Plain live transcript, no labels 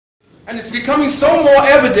And it's becoming so more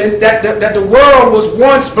evident that the world was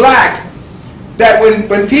once black, that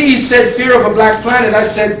when P.E. said fear of a black planet, I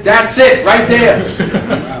said, that's it, right there.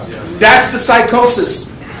 That's the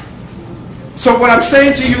psychosis. So what I'm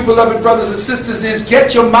saying to you, beloved brothers and sisters, is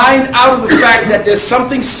get your mind out of the fact that there's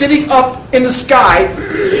something sitting up in the sky,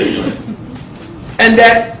 and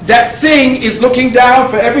that thing is looking down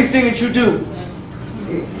for everything that you do,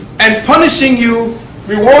 and punishing you,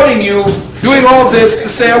 rewarding you, doing all this to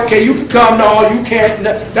say, okay, you can come, no, you can't.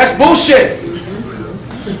 No. That's bullshit.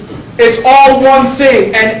 It's all one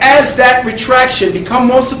thing. And as that retraction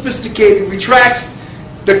becomes more sophisticated, retracts,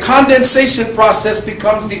 the condensation process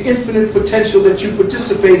becomes the infinite potential that you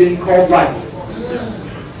participate in, called life.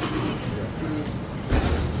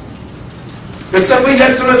 The Sefer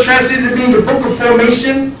Yetzirah translated to mean the book of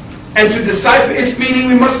formation, and to decipher its meaning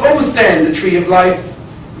we must understand the tree of life.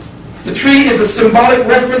 The tree is a symbolic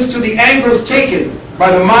reference to the angles taken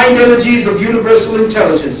by the mind energies of universal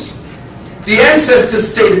intelligence. The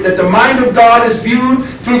ancestors stated that the mind of God is viewed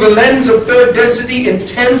through the lens of third density in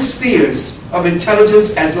 10 spheres of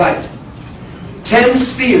intelligence as light. 10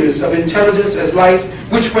 spheres of intelligence as light,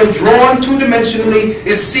 which when drawn two-dimensionally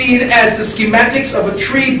is seen as the schematics of a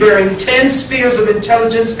tree bearing 10 spheres of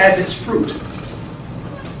intelligence as its fruit.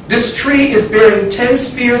 This tree is bearing 10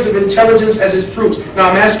 spheres of intelligence as its fruit. Now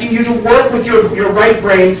I'm asking you to work with your right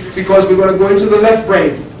brain, because we're going to go into the left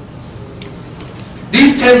brain.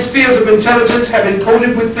 These 10 spheres of intelligence have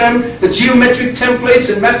encoded with them the geometric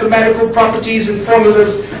templates and mathematical properties and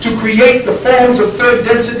formulas to create the forms of third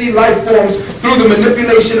density life forms through the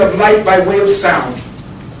manipulation of light by way of sound.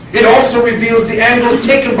 It also reveals the angles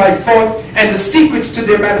taken by thought and the secrets to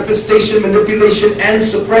their manifestation, manipulation, and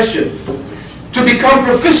suppression. To become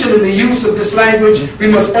proficient in the use of this language, we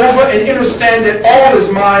must over and understand that all is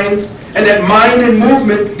mind, and that mind and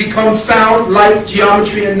movement become sound, light,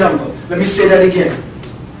 geometry, and number. Let me say that again.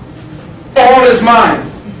 All is mind,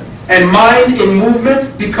 and mind in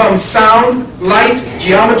movement becomes sound, light,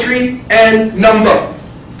 geometry, and number.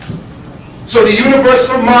 So the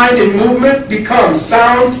universal mind in movement becomes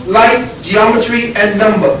sound, light, geometry, and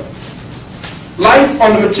number. Life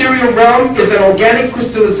on the material realm is an organic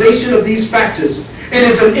crystallization of these factors. It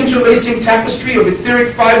is an interlacing tapestry of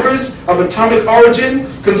etheric fibers of atomic origin,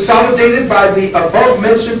 consolidated by the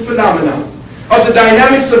above-mentioned phenomena. Of the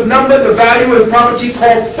dynamics of number, the value and property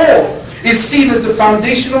called 4 is seen as the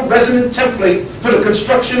foundational resonant template for the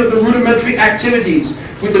construction of the rudimentary activities,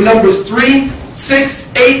 with the numbers 3,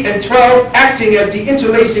 6, 8, and 12 acting as the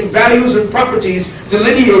interlacing values and properties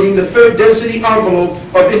delineating the third density envelope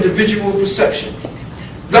of individual perception.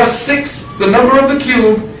 Thus 6, the number of the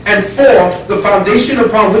cube, and 4, the foundation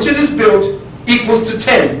upon which it is built, equals to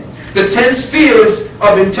 10. The 10 spheres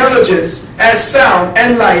of intelligence as sound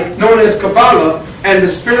and light, known as Kabbalah, and the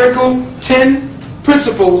spherical 10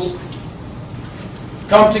 principles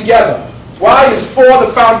come together. Why is 4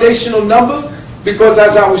 the foundational number? Because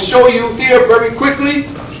as I will show you here very quickly,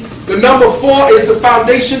 the number 4 is the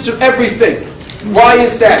foundation to everything. Why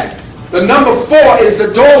is that? The number 4 is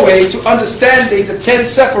the doorway to understanding the 10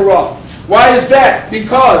 Sephiroth. Why is that?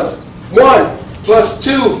 Because 1 plus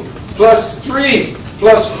 2 plus 3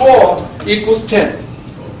 plus 4 equals 10.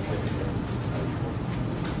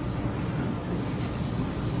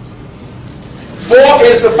 4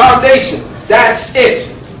 is the foundation. That's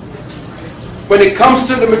it. When it comes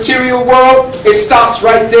to the material world, it stops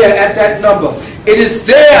right there at that number. It is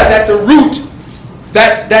there that the root,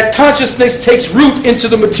 that consciousness takes root into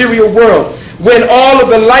the material world. When all of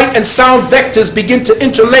the light and sound vectors begin to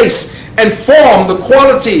interlace and form the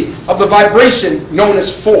quality of the vibration known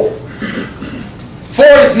as 4. 4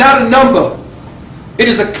 is not a number. It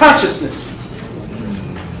is a consciousness.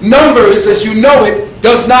 Numbers, as you know it,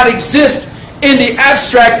 does not exist in the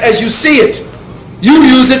abstract as you see it. You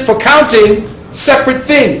use it for counting separate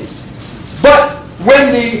things. But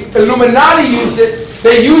when the Illuminati use it,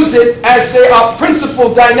 they use it as they are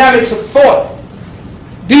principal dynamics of thought.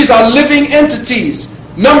 These are living entities.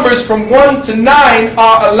 Numbers from 1 to 9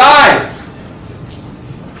 are alive.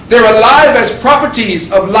 They're alive as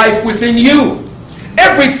properties of life within you.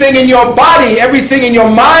 Everything in your body, everything in your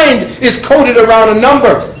mind is coded around a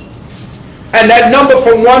number. And that number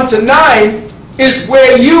from 1 to 9 is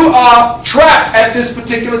where you are trapped at this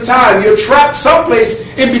particular time. You're trapped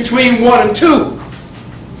someplace in between 1 and 2.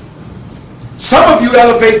 Some of you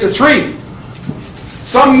elevate to 3.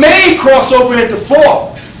 Some may cross over into 4.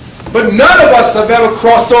 But none of us have ever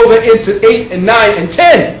crossed over into 8 and 9 and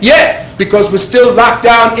 10 yet, because we're still locked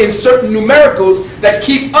down in certain numericals that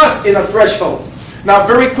keep us in a threshold. Now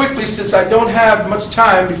very quickly, since I don't have much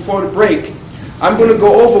time before the break, I'm going to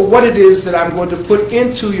go over what it is that I'm going to put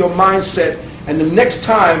into your mindset, and the next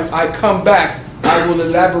time I come back, I will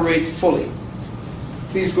elaborate fully.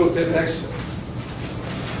 Please go to the next.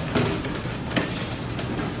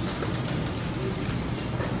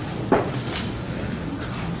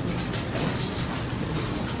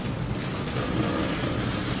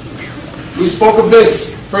 We spoke of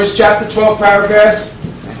this. First chapter, 12 paragraphs.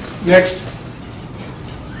 Next.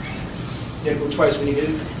 Yeah, go twice when you get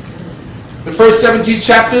it. The first 17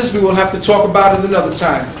 chapters we will have to talk about at another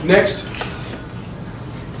time. Next.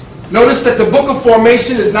 Notice that the book of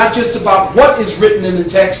formation is not just about what is written in the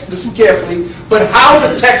text, listen carefully, but how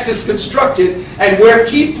the text is constructed and where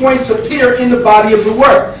key points appear in the body of the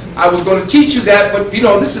work. I was going to teach you that, but you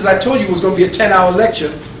know, this is, I told you it was going to be a 10-hour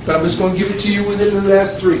lecture, but I'm just going to give it to you within the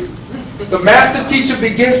last 3. The master teacher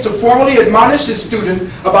begins to formally admonish his student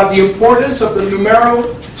about the importance of the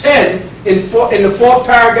numeral 10 in the 4th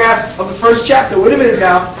paragraph of the 1st chapter. Wait a minute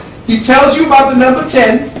now. He tells you about the number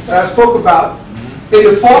 10 that I spoke about in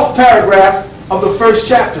the 4th paragraph of the 1st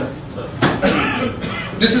chapter.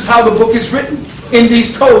 This is how the book is written in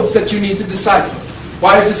these codes that you need to decipher.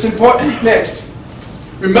 Why is this important? Next.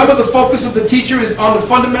 Remember, the focus of the teacher is on the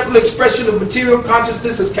fundamental expression of material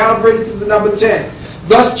consciousness as calibrated to the number 10.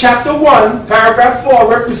 Thus, chapter 1, paragraph 4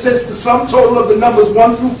 represents the sum total of the numbers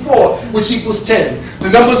 1 through 4, which equals 10. The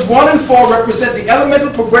numbers 1 and 4 represent the elemental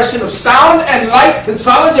progression of sound and light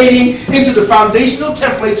consolidating into the foundational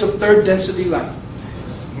templates of third density life.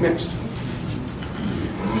 Next.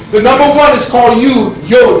 The number 1 is called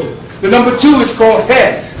Yod. The number 2 is called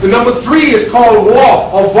He. The number 3 is called Wa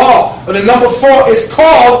or Va. And the number 4 is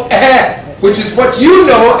called Eh, which is what you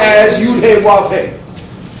know as Yud He Wav He.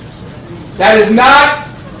 That is not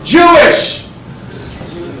Jewish.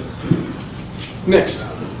 Next.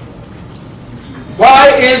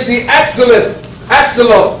 Y is the Atziloth,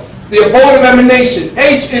 the abode of emanation.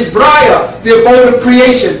 H is Braya, the abode of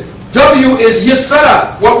creation. W is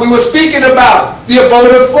Yesara, what we were speaking about, the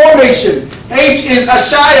abode of formation. H is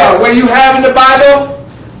Ashaya, where you have in the Bible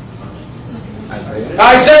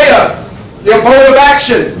Isaiah, the abode of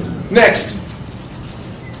action. Next.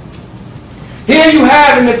 Here you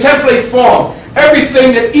have in the template form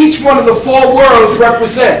everything that each one of the 4 worlds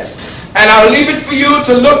represents. And I'll leave it for you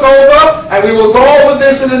to look over, and we will go over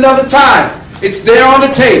this at another time. It's there on the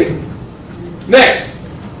tape. Next.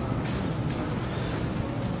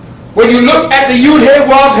 When you look at the Yud He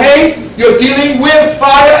Wav He, you're dealing with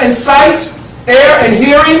fire and sight, air and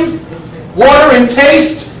hearing, water and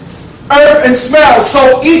taste, earth and smell.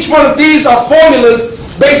 So each one of these are formulas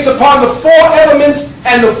based upon the 4 elements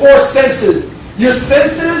and the 4 senses. Your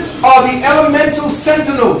senses are the elemental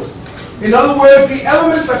sentinels. In other words, the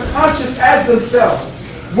elements are conscious as themselves.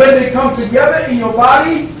 When they come together in your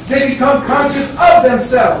body, they become conscious of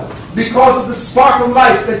themselves because of the spark of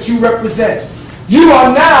life that you represent. You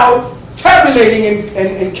are now tabulating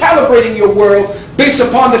and calibrating your world based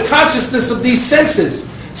upon the consciousness of these senses.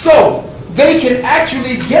 So, they can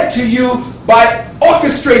actually get to you by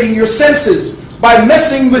orchestrating your senses. By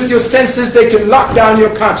messing with your senses, they can lock down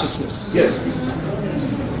your consciousness. Yes.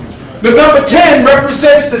 The number 10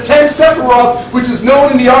 represents the 10 Sephiroth, which is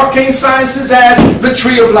known in the arcane sciences as the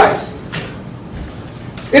Tree of Life.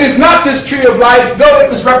 It is not this Tree of Life, though it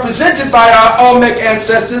was represented by our Olmec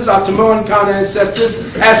ancestors, our Timucuan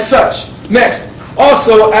ancestors, as such. Next.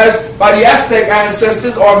 Also as by the Aztec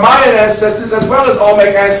ancestors or Mayan ancestors, as well as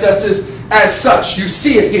Olmec ancestors, as such. You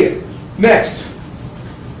see it here. Next.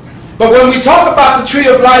 But when we talk about the Tree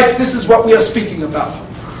of Life, this is what we are speaking about.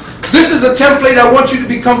 This is a template I want you to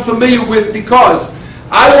become familiar with because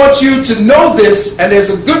I want you to know this, and there's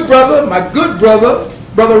a good brother, my good brother,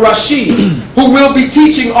 Brother Rashid, who will be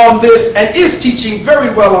teaching on this and is teaching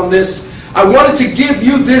very well on this. I wanted to give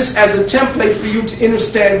you this as a template for you to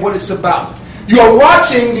understand what it's about. You are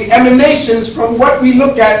watching the emanations from what we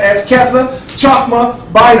look at as Ketha, Chokma,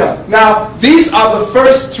 Bina. Now, these are the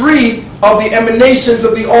first 3 of the emanations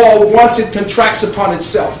of the all once it contracts upon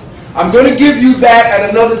itself. I'm going to give you that at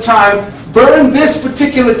another time. Burn this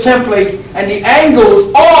particular template and the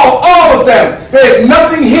angles, all of them. There's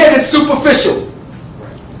nothing here that's superficial.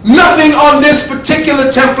 Nothing on this particular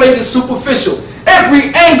template is superficial.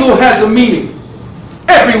 Every angle has a meaning.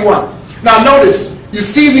 Every one. Now notice, you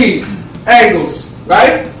see these angles,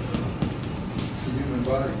 right?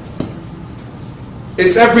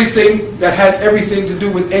 It's everything that has everything to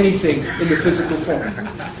do with anything in the physical form.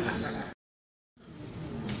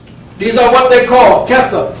 These are what they call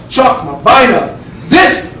Ketha, Chokma, Bina.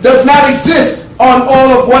 This does not exist on all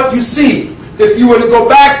of what you see. If you were to go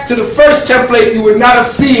back to the first template, you would not have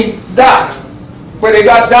seen Dot, where they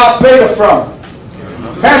got Darth Vader from.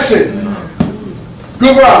 Hesed.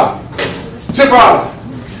 Gubra, Tibra,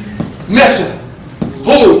 Nesha,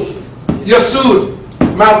 Hul, Yasud,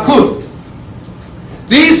 Malkut.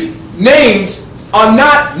 These names are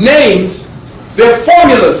not names, they're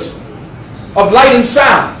formulas of light and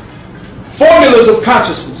sound. Formulas of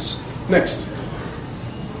consciousness. Next.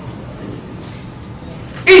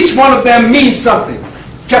 Each one of them means something.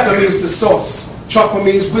 Keta means the source. Chakra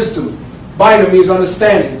means wisdom. Baina means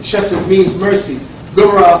understanding. Chesed means mercy.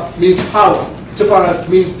 Gura means power. Tiparath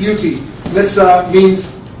means beauty. Netzach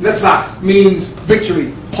means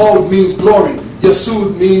victory. Hod means glory.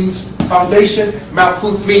 Yasud means foundation.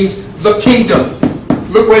 Malkuth means the kingdom.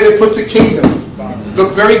 Look where they put the kingdom.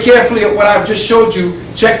 Look very carefully at what I've just showed you.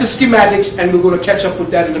 Check the schematics, and we're going to catch up with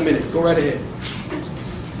that in a minute. Go right ahead.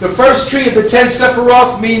 The first tree of the 10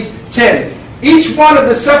 Sephiroth means 10. Each one of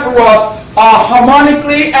the Sephiroth are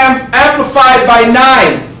harmonically amplified by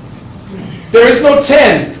 9. There is no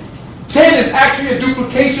 10. 10 is actually a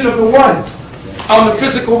duplication of the 1 on the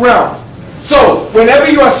physical realm. So, whenever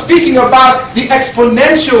you are speaking about the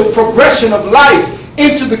exponential progression of life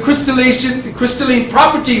into the crystalline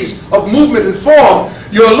properties of movement and form,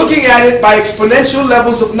 you're looking at it by exponential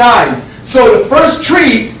levels of 9. So the first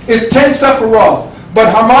tree is 10 Sephiroth, but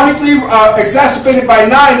harmonically exacerbated by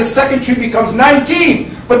 9, the second tree becomes 19,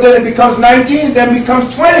 but then it becomes 19 and then becomes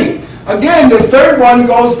 20. Again, the third one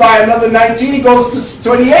goes by another 19, it goes to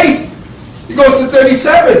 28, it goes to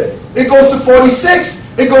 37, it goes to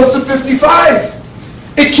 46, it goes to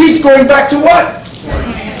 55. It keeps going back to what?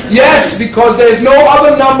 Yes, because there is no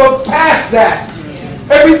other number past that.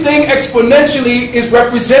 Everything exponentially is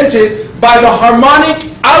represented by the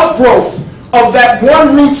harmonic outgrowth of that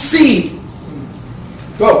one root seed.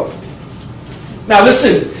 Go. Now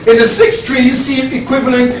listen, in the sixth tree you see an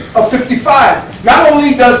equivalent of 55. Not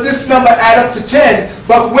only does this number add up to 10,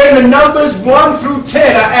 but when the numbers 1 through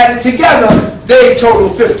 10 are added together, they total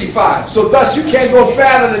 55. So thus you can't go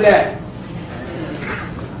farther than that.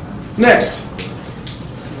 Next.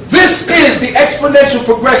 This is the exponential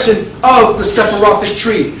progression of the Sephirothic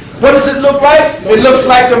tree. What does it look like? It looks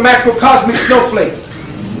like the macrocosmic snowflake.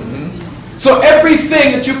 So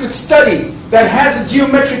everything that you could study that has a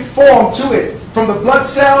geometric form to it, from the blood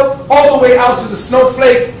cell all the way out to the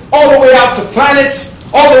snowflake, all the way out to planets,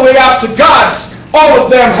 all the way out to gods, all of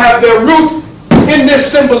them have their root in this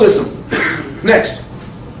symbolism. Next.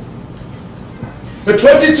 The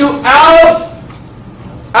 22 Aleph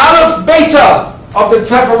Beta of the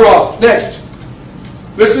Sephiroth. Next.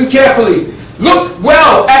 Listen carefully. Look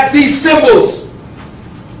well at these symbols.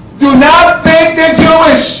 Do not think they're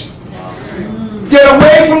Jewish. Get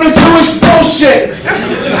away from the Jewish bullshit.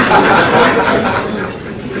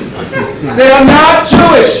 They are not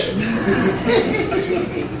Jewish.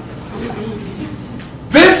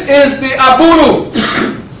 This is the Aburu.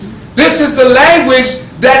 This is the language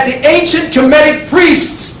that the ancient Kemetic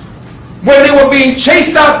priests, when they were being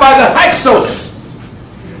chased out by the Hyksos,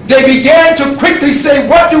 they began to quickly say,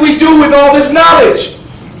 what do we do with all this knowledge?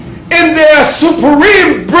 In their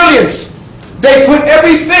supreme brilliance, they put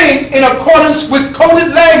everything in accordance with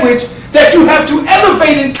coded language that you have to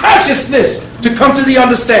elevate in consciousness to come to the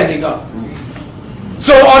understanding of.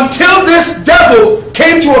 So until this devil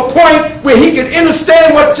came to a point where he could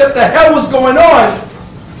understand what the hell was going on,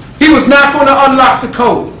 he was not going to unlock the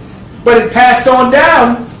code. But it passed on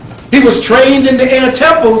down. He was trained in the inner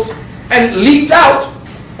temples and it leaked out.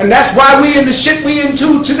 And that's why we in the shit we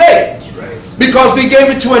into today. Because we gave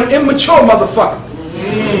it to an immature motherfucker.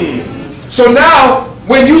 So now,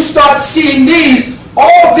 when you start seeing these,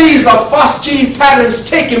 all these are phosgene patterns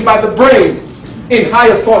taken by the brain in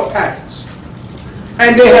higher thought patterns.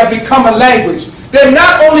 And they have become a language. They're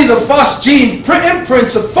not only the phosgene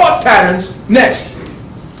imprints of thought patterns. Next.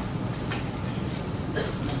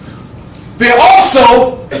 They're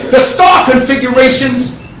also the star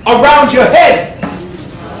configurations around your head.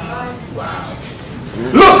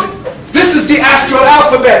 Look, this is the astral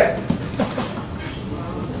alphabet.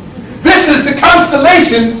 This is the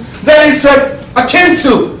constellations that it's akin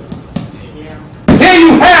to. Here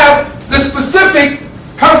you have the specific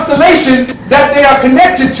constellation that they are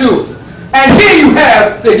connected to. And here you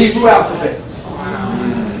have the Hebrew alphabet.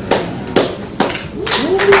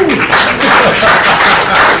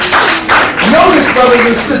 Notice, brothers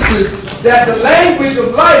and sisters, that the language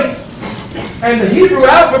of light and the Hebrew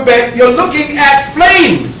alphabet, you're looking at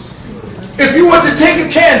flames. If you were to take a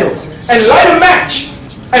candle and light a match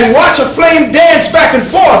and watch a flame dance back and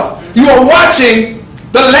forth, you are watching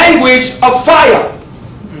the language of fire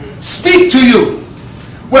speak to you.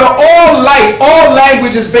 Well, all light, all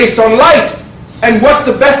language is based on light. And what's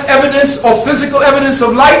the best evidence or physical evidence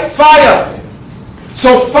of light? Fire.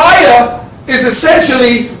 So fire is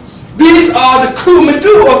essentially, these are the clue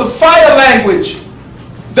of the fire language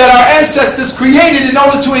that our ancestors created in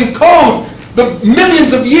order to encode the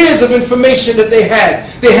millions of years of information that they had.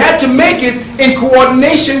 They had to make it in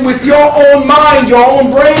coordination with your own mind, your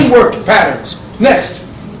own brain work patterns. Next.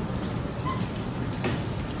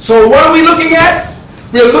 So what are we looking at?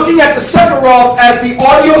 We're looking at the Sephiroth as the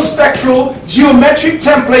audio-spectral geometric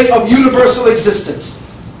template of universal existence.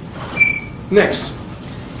 Next.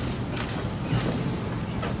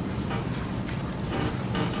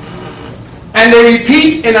 And they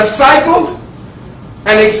repeat in a cycle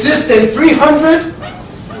and exist in 300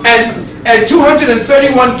 and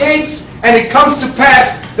 231 gates, and it comes to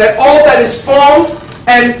pass that all that is formed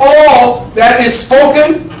and all that is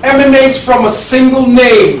spoken emanates from a single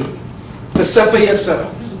name, the Sefer Yetzirah.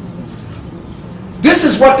 This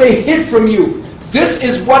is what they hid from you. This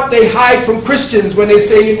is what they hide from Christians when they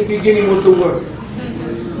say in the beginning was the Word.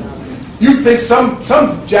 You think some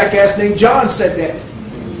jackass named John said that.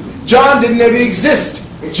 John didn't ever exist.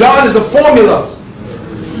 John is a formula.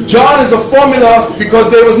 John is a formula because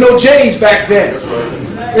there was no J's back then.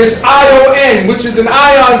 It's I-O-N, which is an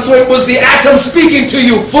ion, so it was the atom speaking to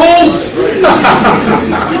you, fools!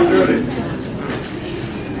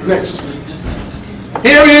 Next.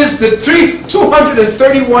 Here is the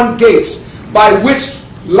 231 gates by which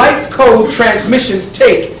light code transmissions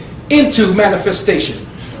take into manifestation.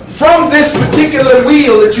 From this particular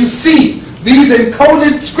wheel that you see, these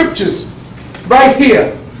encoded scriptures right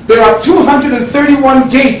here, there are 231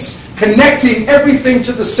 gates connecting everything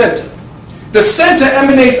to the center. The center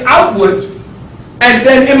emanates outwards and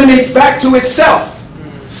then emanates back to itself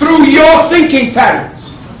through your thinking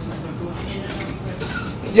patterns.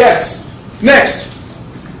 Yes. Next.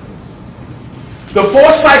 The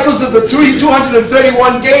 4 cycles of the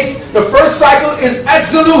 231 gates. The first cycle is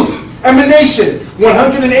Atziluth, emanation.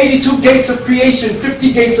 182 gates of creation,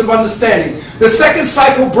 50 gates of understanding. The second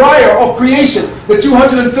cycle, Briar, or creation, the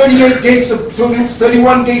 238 gates of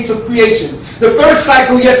 31 gates of creation. The third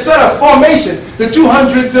cycle, Yetzirah, formation, the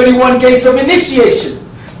 231 gates of initiation.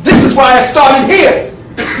 This is why I started here.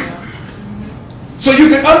 So you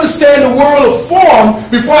can understand the world of form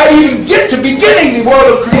before I even get to beginning the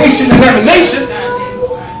world of creation and emanation.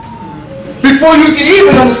 Before you can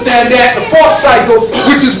even understand that, the fourth cycle,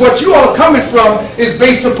 which is what you all are coming from, is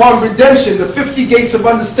based upon redemption, the 50 gates of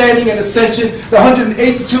understanding and ascension, the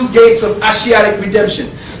 182 gates of Ashiatic redemption.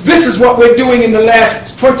 This is what we're doing in the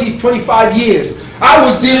last 20, 25 years. I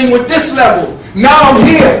was dealing with this level. Now I'm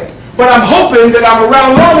here. But I'm hoping that I'm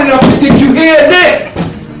around long enough to get you here and there.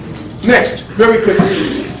 Next, very quickly.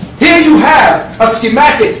 Here you have a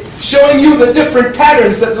schematic showing you the different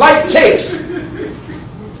patterns that light takes.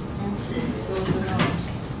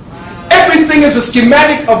 Everything is a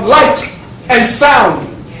schematic of light and sound.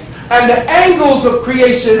 And the angles of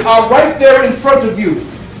creation are right there in front of you.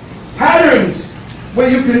 Patterns where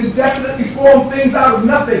you can definitely form things out of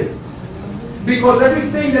nothing. Because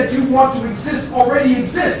everything that you want to exist already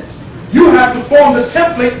exists. You have to form the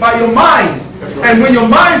template by your mind. And when your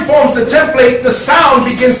mind forms the template, the sound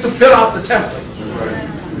begins to fill out the template.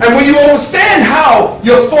 And when you understand how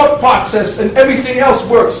your thought process and everything else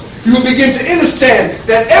works, you will begin to understand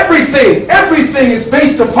that everything is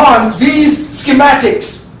based upon these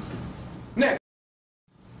schematics. Next.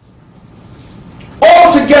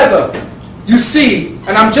 All together, you see,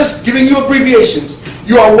 and I'm just giving you abbreviations,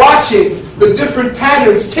 you are watching the different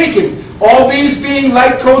patterns taken, all these being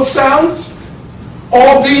light code sounds,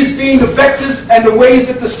 all these being the vectors and the ways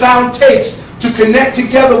that the sound takes to connect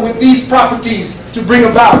together with these properties to bring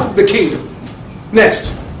about the kingdom.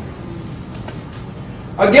 Next.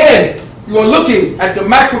 Again, you are looking at the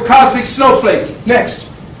macrocosmic snowflake.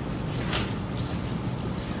 Next.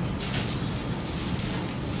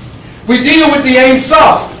 We deal with the Ein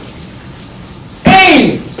Sof.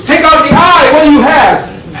 Ein, take out the I, what do you have?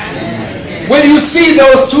 When you see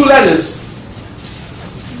those 2 letters,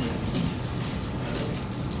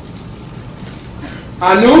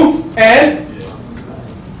 Anu and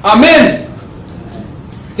Amen.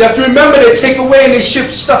 You have to remember they take away and they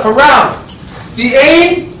shift stuff around. The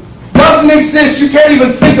Ein doesn't exist. You can't even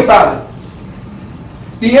think about it.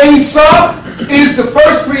 The Ein Sof is the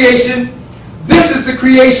first creation. This is the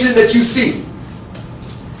creation that you see.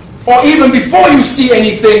 Or even before you see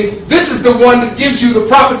anything, this is the one that gives you the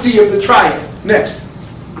property of the triad. Next.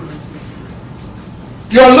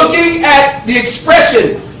 You're looking at the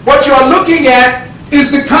expression. What you're looking at is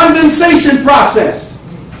the condensation process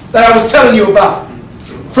that I was telling you about.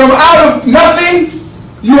 From out of nothing,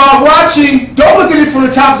 you are watching, don't look at it from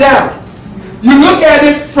the top down. You look at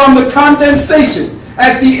it from the condensation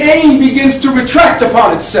as the Ein begins to retract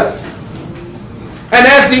upon itself. And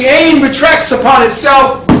as the ain retracts upon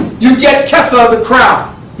itself, you get Ketha, the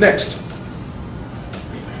crown. Next.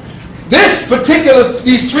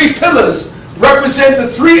 These three pillars represent the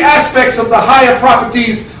three aspects of the higher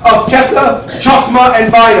properties of Ketha, Chokhmah,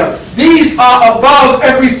 and Bina. These are above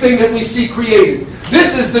everything that we see created.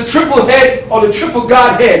 This is the triple head or the triple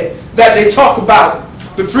Godhead that they talk about.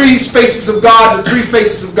 The three spaces of God, the three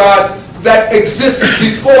faces of God that exist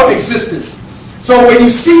before existence. So when you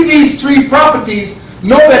see these three properties,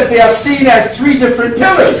 know that they are seen as three different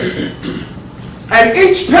pillars. And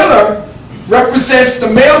each pillar represents the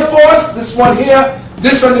male force, this one here.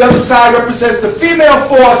 This on the other side represents the female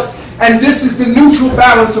force. And this is the neutral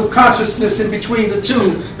balance of consciousness in between the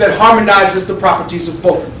two that harmonizes the properties of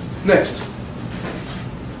both. Next.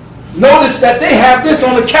 Notice that they have this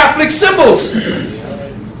on the Catholic symbols.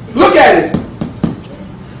 Look at it.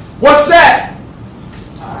 What's that?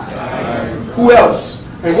 Who else?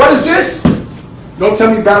 And what is this? Don't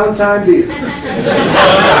tell me Valentine did.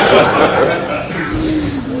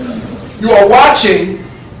 You are watching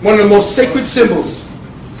one of the most sacred symbols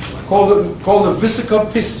called the Vesica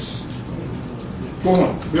Piscis. Go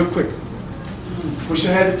on, real quick. Wish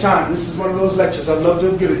I had the time. This is one of those lectures. I'd love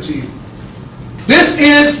to give it to you. This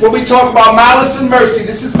is what we talk about malice and mercy.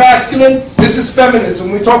 This is masculine. This is feminine.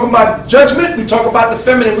 When we talk about judgment, we talk about the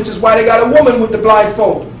feminine, which is why they got a woman with the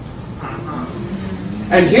blindfold.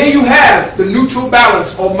 And here you have the neutral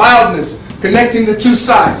balance or mildness connecting the two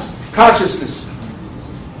sides. Consciousness.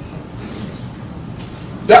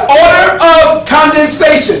 The order of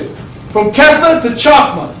condensation from Ketha to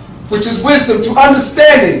Chokhmah, which is wisdom, to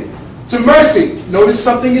understanding, to mercy. Notice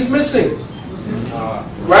something is missing.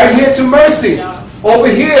 Right here to mercy. Over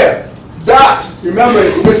here, dot. Remember,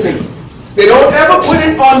 it's missing. They don't ever put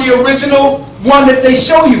it on the original one that they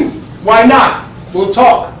show you. Why not? We'll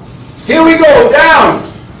talk. Here we go, down.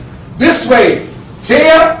 This way.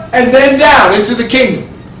 Here and then down into the kingdom.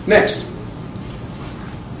 Next.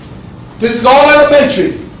 This is all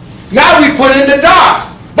elementary. Now we put in the dot.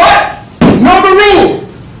 But, know the rule.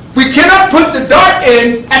 We cannot put the dot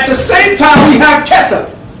in at the same time we have Ketha.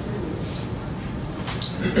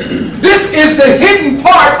 This is the hidden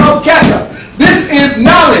part of Ketha. This is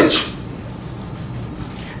knowledge.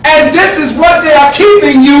 And this is what they are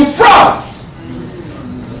keeping you from.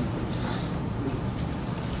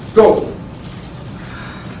 Go.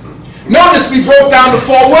 Notice we broke down the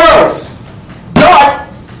four worlds. Dot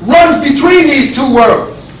runs between these two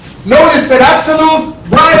worlds. Notice that Absolute,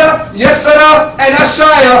 Braya, Yesara, and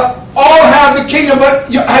Ashaya all have the kingdom.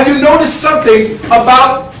 But have you noticed something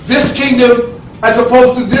about this kingdom as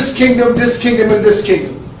opposed to this kingdom, and this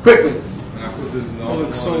kingdom? Quickly. Malkuth is the only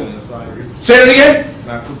one in the side. Say it again.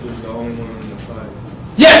 Malkuth is the only one in the side.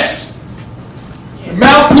 Yes.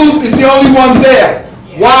 Malkuth is the only one there.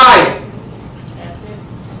 Why?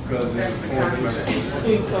 Because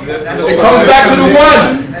it comes back to the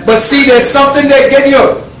one. But see, there's something that get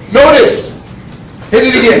you. Notice. Hit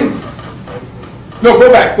it again. No,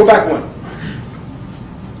 go back. Go back one.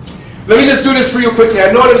 Let me just do this for you quickly.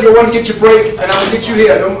 I know that you want to get your break, and I'm going to get you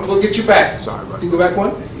here. We'll get you back. Sorry, buddy. You go back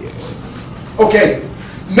one? Okay.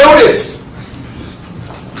 Notice.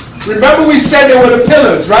 Remember we said there were the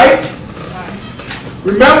pillars, right?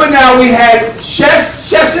 Remember now we had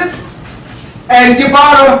Shesed and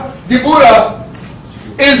Gibura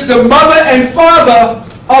is the mother and father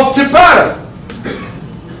of Tipara.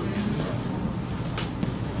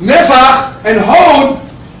 Nezach and Hod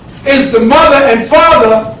is the mother and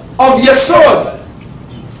father of Yesod.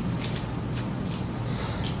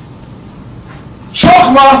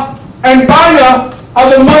 Chokhmah and Bina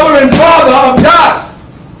are the mother and father of Dat.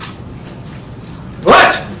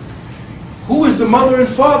 What? Who is the mother and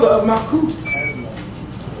father of Malkuth?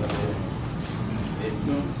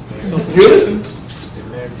 Really?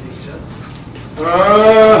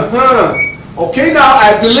 Okay, now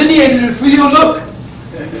I've delineated it for you. Look.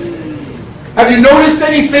 Have you noticed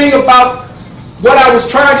anything about what I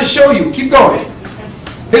was trying to show you? Keep going.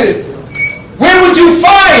 Hit it. Where would you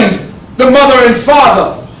find the mother and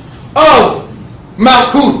father of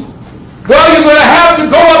Malkuth? Well, you're going to have to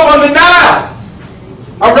go up on the Nile,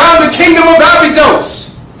 around the kingdom of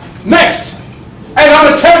Abydos. Next. And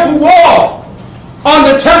on the temple wall, on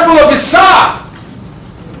the temple of Issa.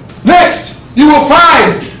 Next, you will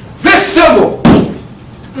find this symbol.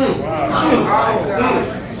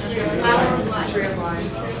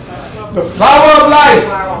 The flower of life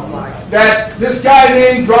that this guy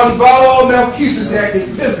named Dronvalo Melchizedek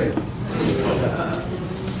is pimping.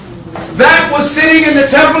 That was sitting in the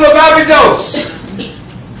temple of Abydos.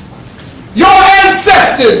 Your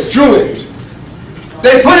ancestors drew it.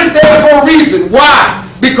 They put it there for a reason. Why?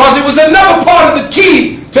 Because it was another part of the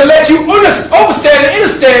key to let you understand and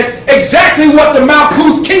understand exactly what the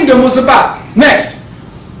Malkuth kingdom was about. Next.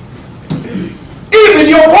 Even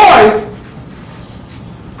your boy,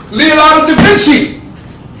 Leonardo da Vinci,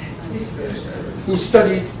 who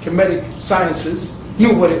studied Kemetic sciences,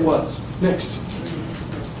 knew what it was. Next.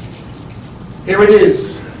 Here it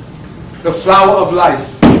is. The flower of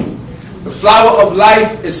life. The flower of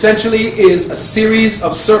life essentially is a series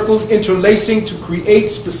of circles interlacing to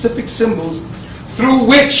create specific symbols through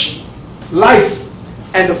which life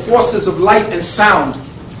and the forces of light and sound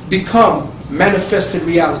become manifested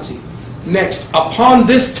reality. Next, upon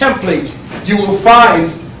this template, you will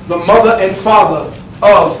find the mother and father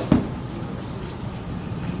of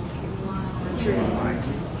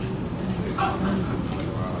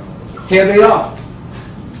here they are.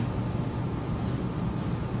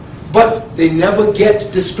 But they never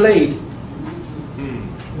get displayed.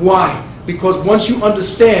 Why? Because once you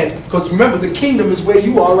understand, because remember, the kingdom is where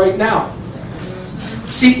you are right now.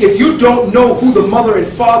 See, if you don't know who the mother and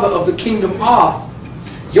father of the kingdom are,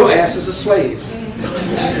 your ass is a slave.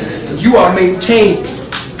 You are maintained.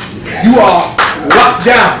 You are locked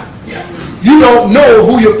down. You don't know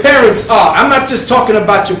who your parents are. I'm not just talking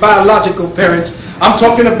about your biological parents. I'm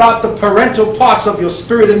talking about the parental parts of your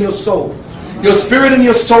spirit and your soul. Your spirit and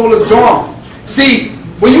your soul is gone. See,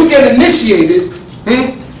 when you get initiated,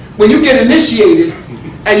 when you get initiated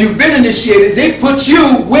and you've been initiated, they put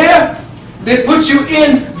you where? They put you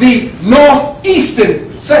in the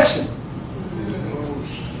northeastern section.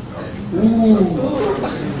 Ooh.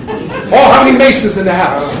 Oh, how many Masons in the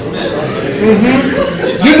house?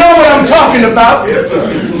 You know what I'm talking about.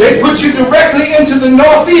 They put you directly into the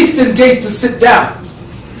northeastern gate to sit down.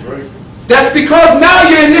 That's because now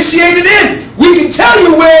you're initiated in. We can tell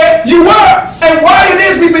you where you were and why it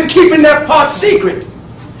is we've been keeping that part secret.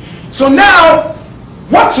 So now,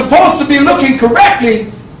 what's supposed to be looking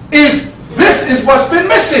correctly is this is what's been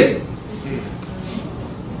missing.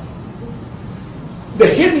 The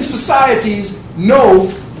hidden societies know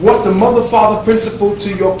what the mother-father principle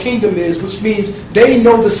to your kingdom is, which means they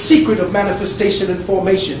know the secret of manifestation and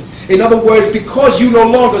formation. In other words, because you no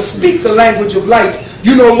longer speak the language of light,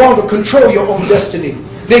 you no longer control your own destiny.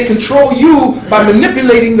 They control you by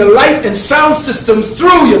manipulating the light and sound systems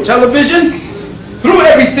through your television, through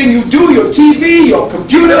everything you do, your TV, your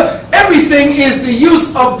computer. Everything is the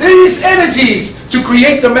use of these energies to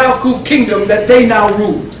create the Malkuth kingdom that they now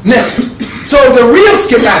rule. Next. So the real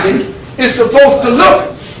schematic is supposed to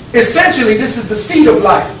look, essentially, this is the seed of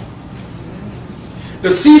life. The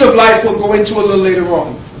seed of life we'll go into a little later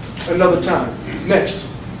on, another time. Next.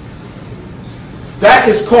 That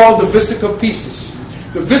is called the Visicopesis.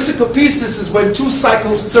 The Visicopesis is when two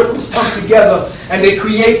circles come together and they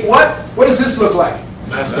create what? What does this look like?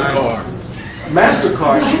 MasterCard.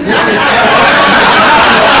 MasterCard.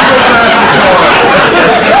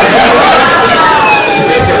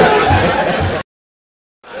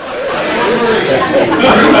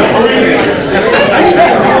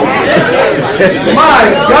 My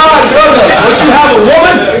God, brother, don't you have a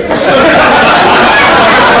woman?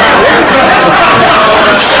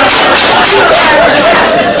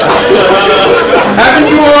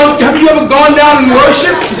 Haven't you ever gone down and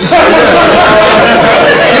worshipped?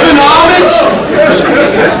 Given homage?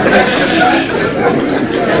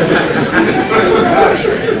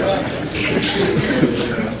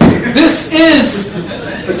 This is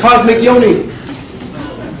the cosmic yoni.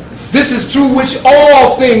 This is through which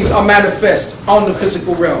all things are manifest on the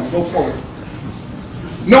physical realm. Go forward.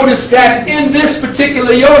 Notice that in this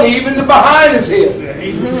particular yoni, even the behind is here.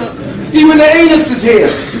 Even the anus is here.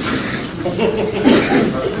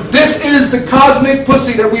 This is the cosmic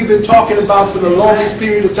pussy that we've been talking about for the longest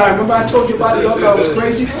period of time. Remember I told you about it? Y'all thought I was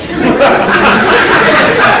crazy?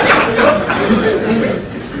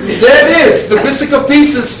 There it is, the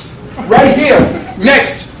Visicopesis, right here.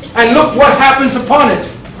 Next. And look what happens upon it.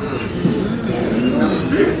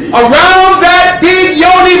 Around that big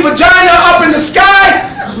yoni vagina up in the sky,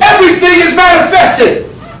 everything is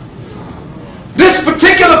manifested. This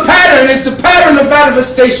particular pattern is the pattern of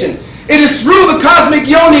manifestation. It is through the cosmic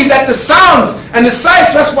yoni that the sounds and the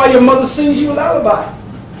sights, that's why your mother sings you a lullaby.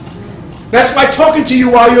 That's why talking to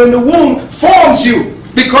you while you're in the womb forms you.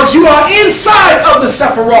 Because you are inside of the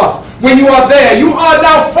Sephiroth. When you are there, you are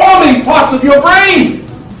now forming parts of your brain.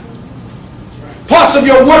 Parts of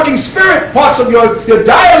your working spirit, parts of your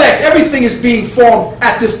dialect, everything is being formed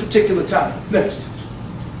at this particular time. Next.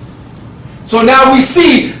 So now we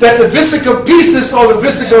see that the Visicopesis or the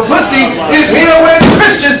Visicopussy is here where the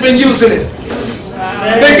Christians been using it.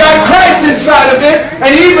 They got Christ inside of it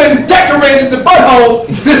and even decorated the butthole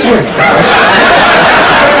this way.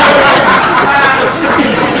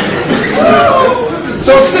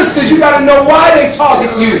 So sisters, you got to know why they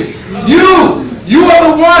target you. You are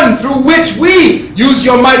the one through which we use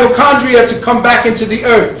your mitochondria to come back into the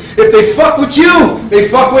earth. If they fuck with you, they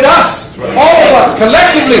fuck with us. All of us,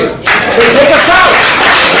 collectively. They take us out.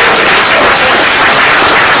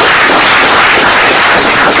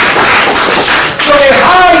 So they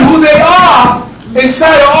hide who they are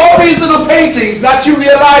inside of all these little paintings, not you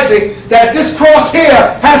realizing that this cross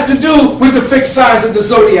here has to do with the fixed signs of the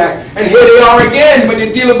zodiac. And here they are again when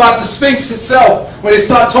they deal about the Sphinx itself, when they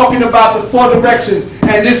start talking about the 4 directions,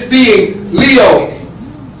 and this being Leo,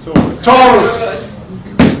 Taurus,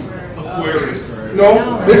 Aquarius.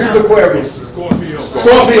 no, this is Aquarius,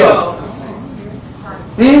 Scorpio.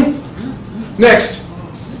 Next.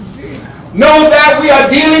 Know that we are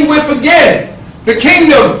dealing with again the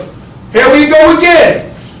kingdom. Here we go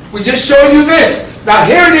again. We just showed you this. Now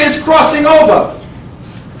here it is crossing over.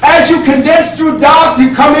 As you condense through Darth,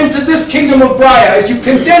 you come into this kingdom of Briar. As you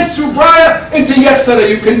condense through Briar into Yetzirah,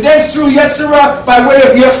 you condense through Yetzirah by way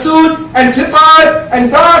of Yesud and Tifad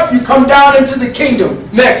and Darth, you come down into the kingdom.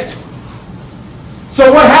 Next.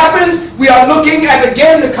 So what happens? We are looking at,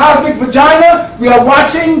 again, the cosmic vagina. We are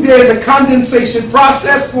watching. There's a condensation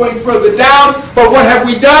process going further down. But what have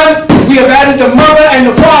we done? We have added the mother and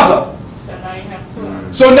the father.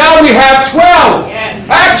 So now we have 12. Yes.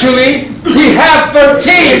 Actually, we have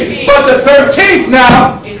 13. But the 13th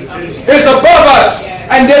now is above us. Yes.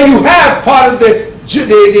 And there you have part of the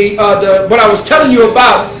what I was telling you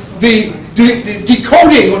about, the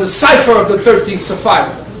decoding or the cipher of the 13th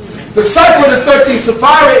Sapphira. The cipher of the 13th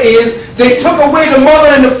Sapphira is they took away the mother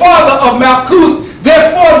and the father of Malkuth.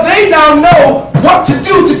 Therefore, they now know what to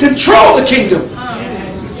do to control the kingdom.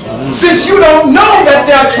 Since you don't know that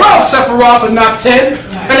there are 12 Sephiroth and not 10,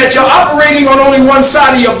 and that you're operating on only one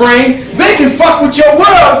side of your brain, they can fuck with your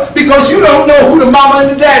world because you don't know who the mama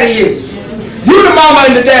and the daddy is. You the mama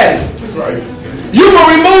and the daddy. You were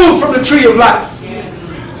removed from the tree of life.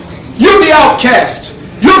 You're the outcast.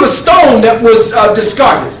 You're the stone that was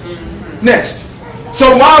discarded. Next.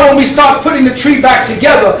 So now when we start putting the tree back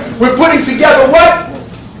together, we're putting together what?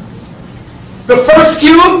 The first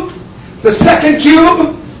cube, the second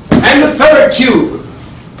cube, and the third cube.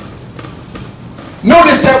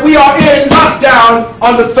 Notice that we are in lockdown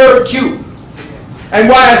on the third cube. And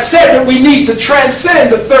why I said that we need to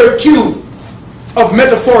transcend the third cube of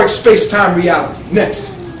metaphoric space-time reality.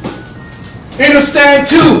 Next. Understand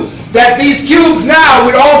too that these cubes now,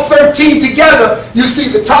 with all 13 together, you see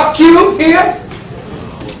the top cube here,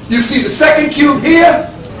 you see the second cube here,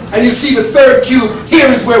 and you see the third cube. Here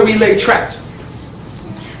is where we lay trapped.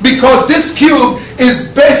 Because this cube is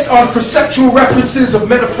based on perceptual references of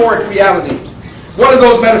metaphoric reality. What are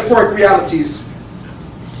those metaphoric realities?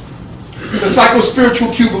 The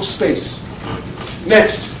psycho-spiritual cube of space.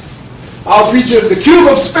 Next. I'll read you. The cube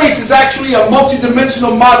of space is actually a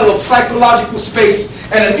multidimensional model of psychological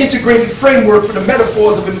space and an integrated framework for the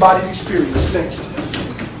metaphors of embodied experience. Next.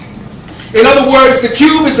 In other words, the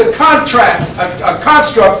cube is a construct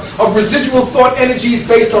of residual thought energies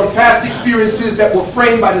based on past experiences that were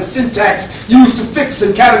framed by the syntax used to fix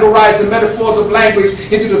and categorize the metaphors of language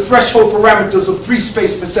into the threshold parameters of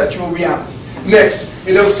three-space perceptual reality. Next.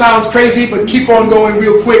 It'll sound crazy, but keep on going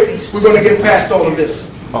real quick. We're going to get past all of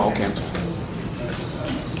this. Oh, okay.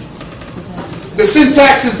 The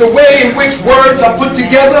syntax is the way in which words are put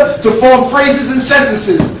together to form phrases and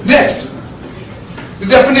sentences. Next. The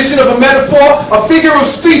definition of a metaphor, a figure of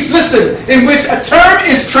speech, listen, in which a term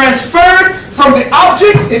is transferred from the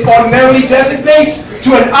object it ordinarily designates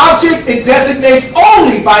to an object it designates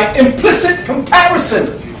only by implicit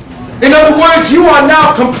comparison. In other words, you are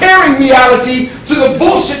now comparing reality to the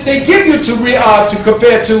bullshit they give you to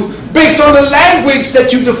compare to based on the language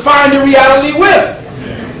that you define the reality with.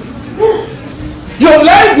 Your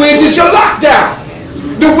language is your lockdown.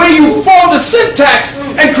 The way you form the syntax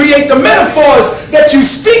and create the metaphors that you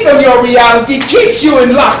speak of your reality keeps you in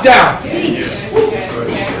lockdown.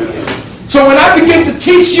 So when I begin to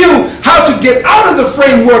teach you how to get out of the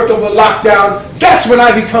framework of a lockdown, that's when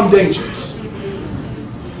I become dangerous.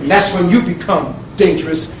 And that's when you become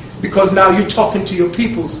dangerous, because now you're talking to your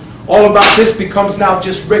peoples. All about this becomes now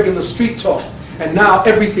just regular street talk. And now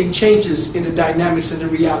everything changes in the dynamics and the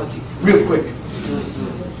reality. Real quick.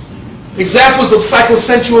 Examples of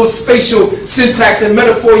psychosensual spatial syntax and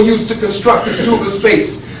metaphor used to construct this tool of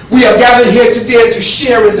space. We are gathered here today to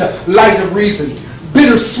share in the light of reason.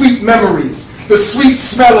 Bittersweet memories. The sweet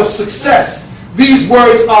smell of success. These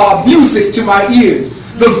words are music to my ears.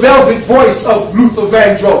 The velvet voice of Luther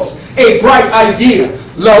Vandross. A bright idea.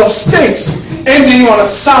 Love stinks. Ending on a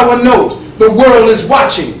sour note. The world is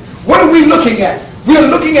watching. What are we looking at? We are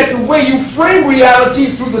looking at the way you frame reality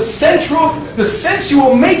through the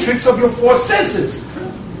sensual matrix of your four senses.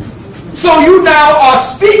 So you now are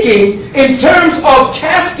speaking in terms of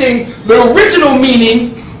casting the original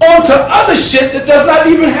meaning onto other shit that does not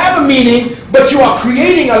even have a meaning, but you are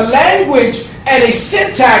creating a language and a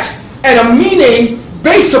syntax and a meaning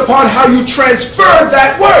based upon how you transfer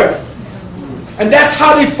that word. And that's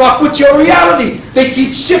how they fuck with your reality. They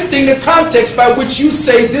keep shifting the context by which you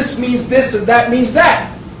say this means this and that means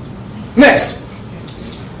that. Next.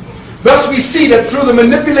 Thus we see that through the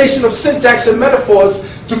manipulation of syntax and metaphors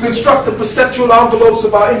to construct the perceptual envelopes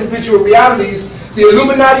of our individual realities, the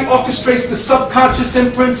Illuminati orchestrates the subconscious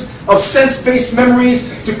imprints of sense-based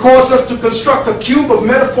memories to cause us to construct a cube of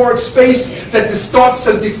metaphoric space that distorts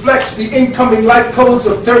and deflects the incoming light codes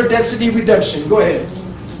of third density redemption. Go ahead.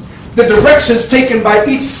 The directions taken by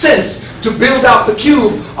each sense to build out the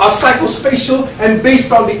cube are psychospatial and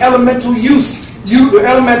based on the elemental used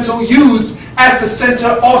as the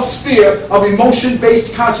center or sphere of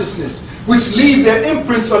emotion-based consciousness, which leave their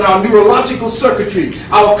imprints on our neurological circuitry,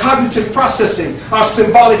 our cognitive processing, our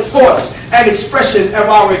symbolic thoughts, and expression of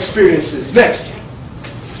our experiences. Next.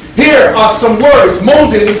 Here are some words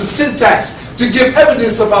molded into syntax to give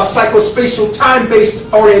evidence of our psychospatial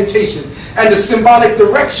time-based orientation and the symbolic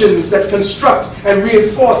directions that construct and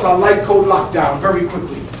reinforce our light code lockdown very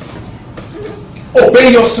quickly.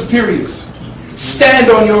 Obey your superiors. Stand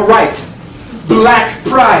on your right. Black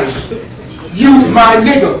pride. You my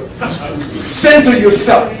nigga. Center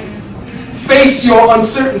yourself. Face your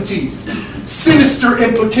uncertainties. Sinister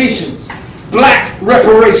implications. Black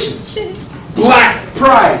reparations. Black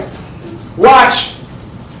pride. Watch.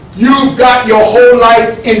 You've got your whole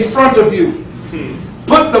life in front of you.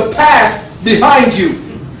 Put the past behind you.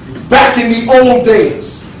 Back in the old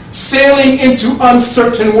days. Sailing into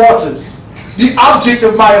uncertain waters. The object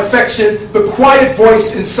of my affection, the quiet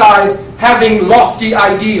voice inside, having lofty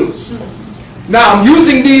ideals. Now, I'm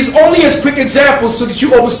using these only as quick examples so that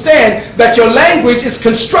you understand that your language is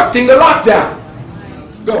constructing the lockdown.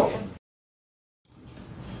 Go.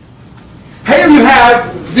 Here you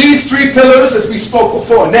have these three pillars as we spoke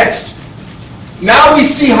before. Next. Now we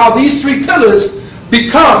see how these three pillars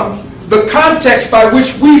become the context by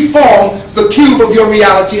which we form the cube of your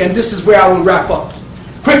reality, and this is where I will wrap up.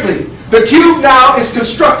 Quickly. The cube now is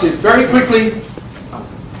constructed, very quickly,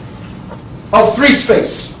 of three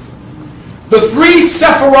space. The three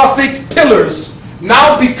Sephirothic pillars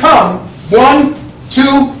now become 1, 2,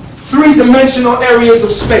 3-dimensional areas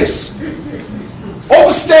of space.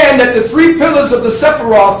 Understand that the three pillars of the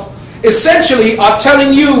Sephiroth essentially are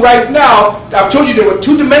telling you right now, I've told you there were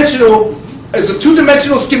is a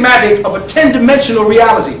two-dimensional schematic of a 10-dimensional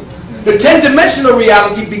reality. The 10-dimensional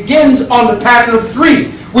reality begins on the pattern of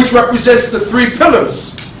 3, which represents the three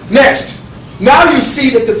pillars. Next, now you see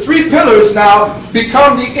that the three pillars now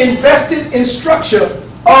become the invested in structure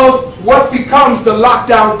of what becomes the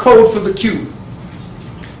lockdown code for the cube.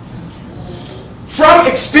 From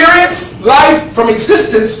experience, life, from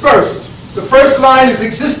existence first. The first line is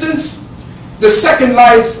existence. The second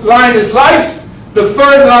line is life. The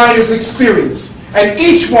third line is experience. And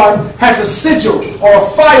each one has a sigil or a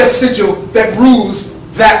fire sigil that rules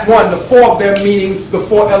that one, the four of them meaning the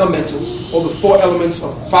four elementals, or the four elements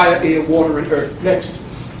of fire, air, water, and earth. Next.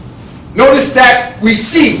 Notice that we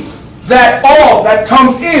see that all that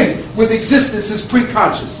comes in with existence is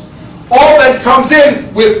preconscious. All that comes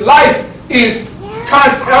in with life is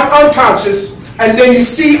unconscious, and then you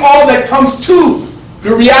see all that comes to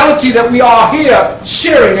the reality that we are here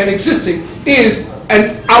sharing and existing is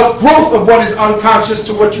an outgrowth of what is unconscious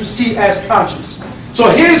to what you see as conscious. So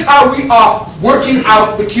here's how we are working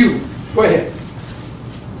out the cube. Go ahead.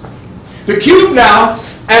 The cube now,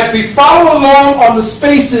 as we follow along on the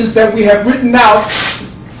spaces that we have written out,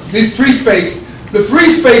 these three space, the three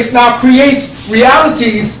space now creates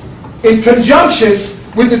realities in conjunction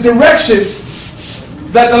with the direction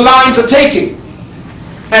that the lines are taking.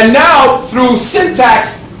 And now through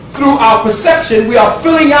syntax, through our perception, we are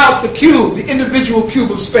filling out the cube, the individual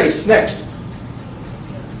cube of space. Next.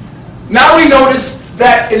 Now we notice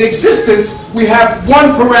that in existence, we have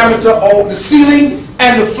one parameter, or the ceiling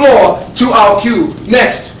and the floor, to our cube.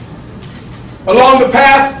 Next. Along the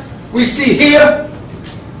path, we see here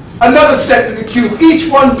another set to the cube, each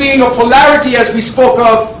one being a polarity, as we spoke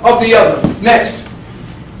of the other. Next.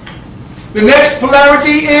 The next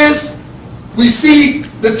polarity is, we see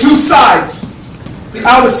the two sides, the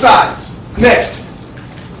outer sides. Next.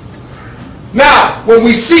 Now, when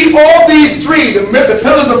we see all these three, the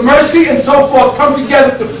pillars of mercy and so forth, come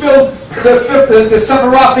together to fill the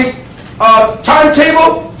Sephirothic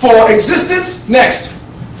timetable for existence. Next.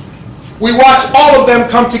 we watch all of them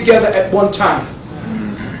come together at one time.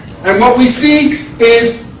 And what we see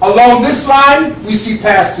is, along this line, we see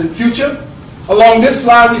past and future. Along this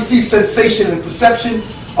line, we see sensation and perception.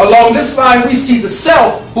 Along this line, we see the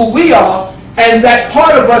self, who we are, and that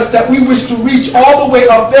part of us that we wish to reach all the way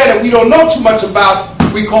up there that we don't know too much about,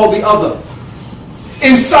 we call the other.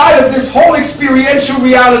 Inside of this whole experiential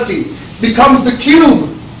reality becomes the cube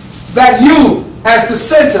that you, as the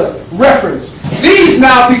center, reference. These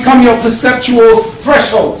now become your perceptual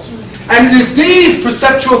thresholds. And it is these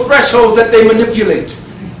perceptual thresholds that they manipulate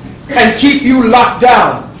and keep you locked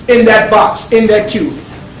down in that box, in that cube.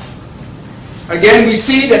 Again, we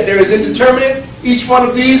see that there is indeterminate, each one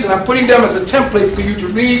of these, and I'm putting them as a template for you to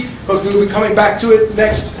read because we will be coming back to it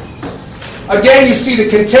next. Again, you see the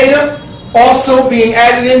container also being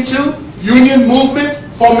added into union, movement,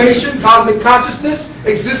 formation, cosmic consciousness,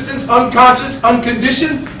 existence, unconscious,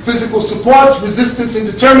 unconditioned, physical supports, resistance,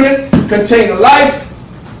 indeterminate, container life.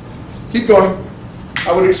 Keep going.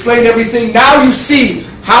 I would explain everything. Now you see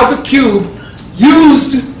how the cube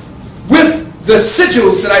used with the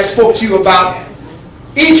sigils that I spoke to you about.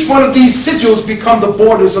 Each one of these sigils become the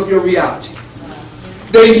borders of your reality.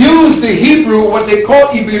 They use the Hebrew, what they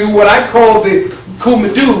call Hebrew, what I call the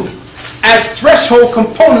Kumedu, as threshold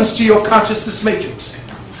components to your consciousness matrix.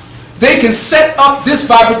 They can set up this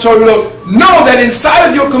vibratory load. Know that inside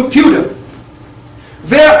of your computer,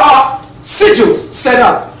 there are sigils set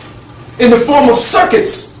up in the form of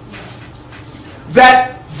circuits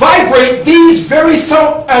that vibrate these very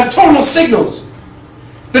tonal signals.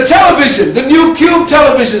 The television, the new cube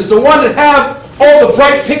televisions, the one that have all the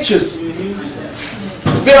bright pictures,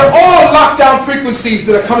 they're all lockdown frequencies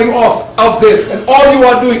that are coming off of this, and all you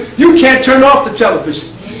are doing, you can't turn off the television.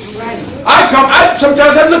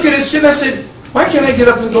 Sometimes I look at this shit and I say, why can't I get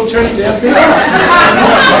up and go turn the damn thing on?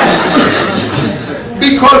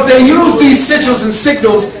 Because they use these sigils and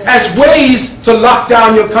signals as ways to lock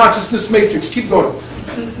down your consciousness matrix. Keep going.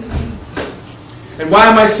 And why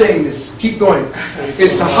am I saying this? Keep going.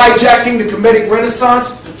 It's hijacking the Kemetic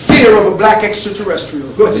Renaissance, fear of a black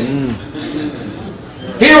extraterrestrial. Go ahead.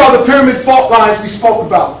 Here are the pyramid fault lines we spoke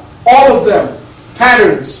about. All of them.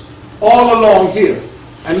 Patterns. All along here.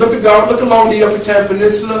 And look along the Yucatan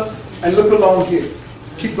Peninsula and look along here.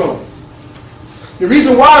 Keep going. The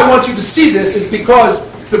reason why I want you to see this is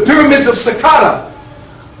because the pyramids of Sakata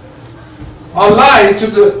are aligned to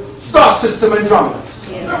the star system Andromeda.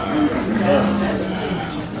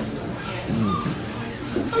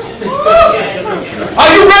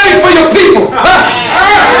 Are you ready for your people?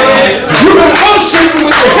 You've been bullshitting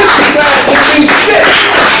with the histogram that means shit.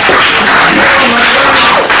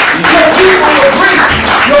 Your people agree.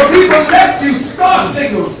 Your people left you star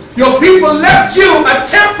signals. Your people left you a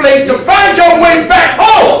template to find your way back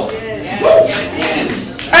home.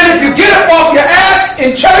 And if you get up off your ass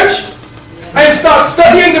in church and start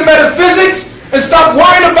studying the metaphysics and stop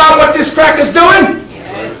worrying about what this cracker's doing,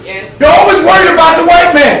 you're always worried about the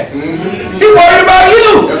white man. He's worried about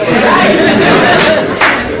you.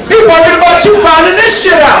 He's worried about you finding this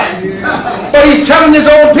shit out. But he's telling his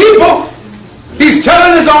own people. He's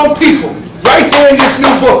telling his own people right here in this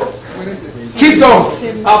new book. Keep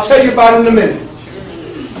going. I'll tell you about it in a minute.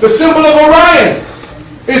 The symbol of Orion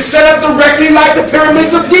is set up directly like the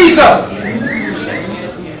pyramids of Giza.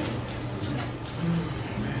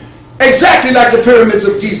 Exactly like the pyramids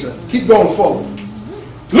of Giza. Keep going forward.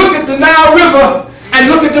 Look at the Nile River and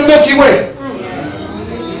look at the Milky Way.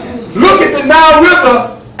 Look at the Nile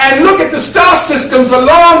River and look at the star systems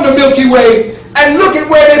along the Milky Way and look at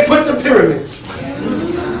where they put the pyramids.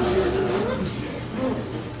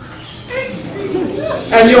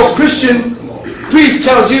 And your Christian priest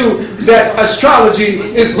tells you that astrology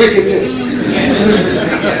is wickedness.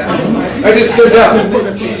 And it's the devil.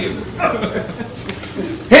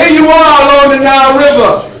 Here you are along the Nile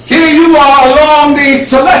River. Here you are along the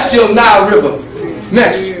celestial Nile River.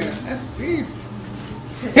 Next.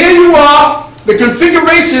 Here you are, the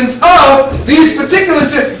configurations of these particular...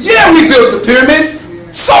 Yeah, we built the pyramids.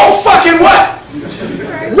 So fucking what?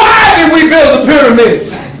 Why did we build the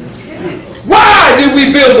pyramids? Why did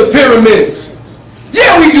we build the pyramids?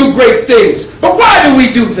 Yeah, we do great things, but why do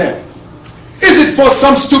we do them? Is it for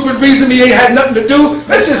some stupid reason we ain't had nothing to do?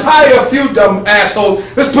 Let's just hire a few dumb assholes.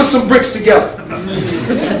 Let's put some bricks together.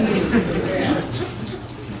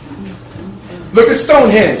 Look at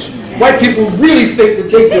Stonehenge. White people really think that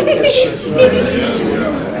they built that shit.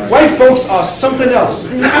 White folks are something else.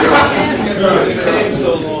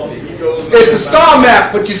 It's a star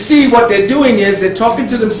map, but you see what they're doing is they're talking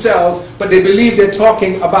to themselves, but they believe they're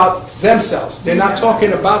talking about themselves. They're not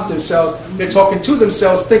talking about themselves. They're talking to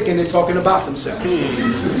themselves, thinking they're talking about themselves.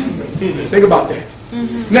 Think about that.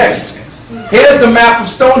 Next, here's the map of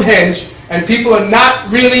Stonehenge, and people are not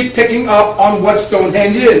really picking up on what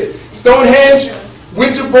Stonehenge is. Stonehenge,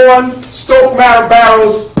 Winterbourne, Stoke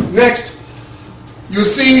Barrows. Next, you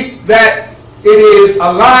see that it is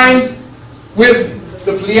aligned with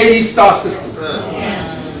the Pleiades star system.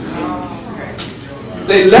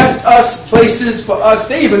 They left us places for us.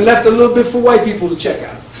 They even left a little bit for white people to check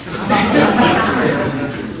out.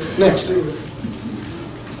 Next.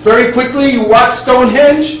 Very quickly, you watch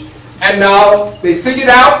Stonehenge, and now they figured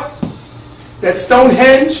out that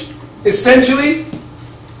Stonehenge essentially,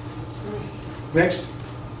 next,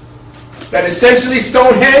 that essentially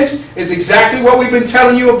Stonehenge is exactly what we've been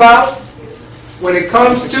telling you about when it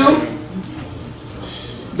comes to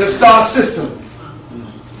the star system.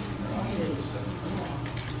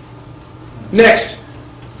 Next,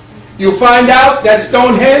 you'll find out that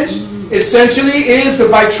Stonehenge essentially is the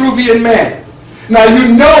Vitruvian Man. Now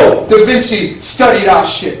you know Da Vinci studied our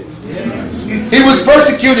shit. He was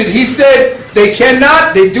persecuted. He said, they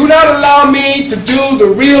do not allow me to do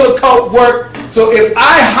the real occult work, so if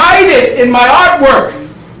I hide it in my artwork,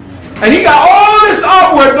 and he got all this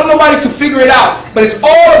artwork, nobody could figure it out, but it's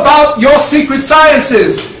all about your secret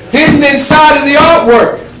sciences hidden inside of the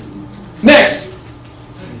artwork. Next,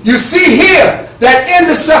 you see here that in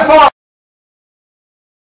the Sephar,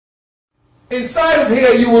 inside of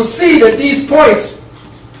here you will see that these points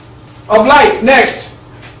of light, next,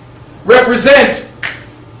 represent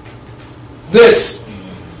this.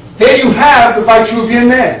 Here you have the Vitruvian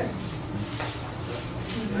Man.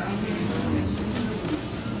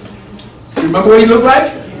 You remember what he looked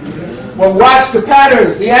like? Well, watch the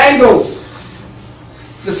patterns, the angles.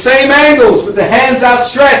 The same angles with the hands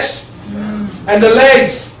outstretched and the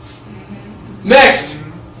legs. Next,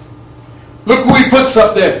 look who he puts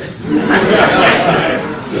up there.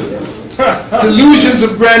 Delusions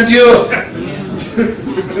of grandeur.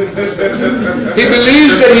 He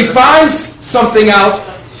believes that he finds something out,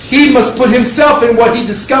 he must put himself in what he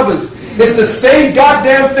discovers. It's the same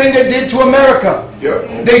goddamn thing they did to America.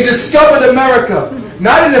 Yep. They discovered America.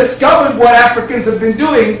 Now they discovered what Africans have been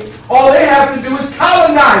doing. All they have to do is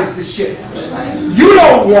colonize the shit. You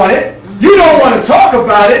don't want it. You don't want to talk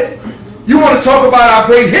about it. You want to talk about our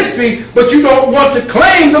great history, but you don't want to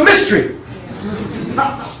claim the mystery.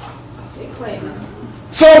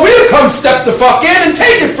 So we'll come step the fuck in and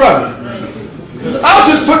take it from you. I'll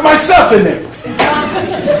just put myself in there.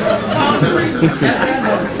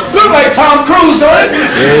 Look like Tom Cruise, don't it?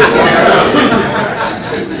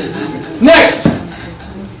 Next.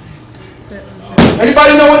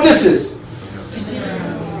 Anybody know what this is?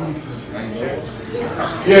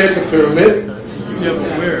 Yeah, it's a pyramid.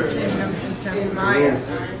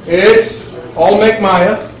 It's Olmec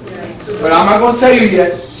Maya, but I'm not going to tell you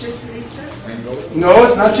yet. No,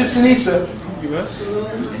 it's not Chichen Itza.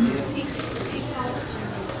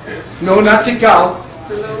 No, not Tikal.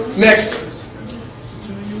 Next.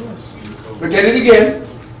 Look at it again.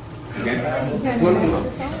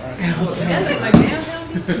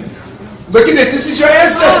 Look at it. This is your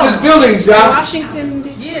ancestors' buildings, John. Washington,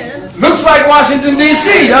 D.C. Looks like Washington,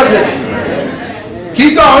 D.C., doesn't it?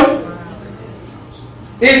 Keep going.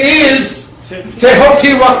 It is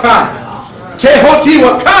Teotihuacan.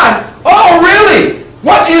 Teotihuacan? Oh, really?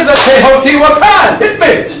 What is a Teotihuacan? Hit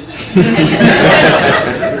me.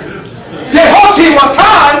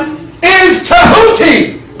 Teotihuacan is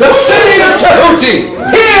Tahuti, the city of Tahuti,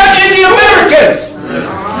 here in the Americas.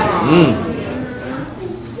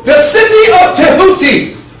 The city of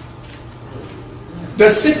Tahuti. The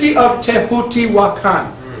city of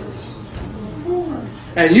Teotihuacan.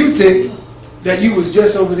 And you think that you was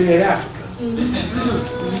just over there in Africa.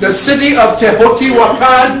 The city of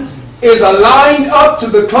Teotihuacan is aligned up to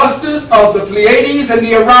the clusters of the Pleiades and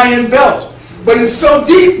the Orion belt. But it's so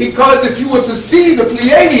deep because if you were to see the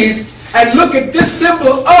Pleiades and look at this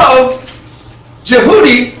symbol of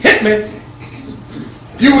Jehudi, hit me,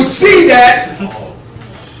 you would see that.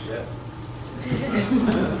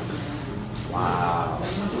 Wow.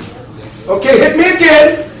 Okay, hit me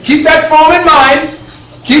again. Keep that form in mind.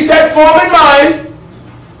 Keep that form in mind.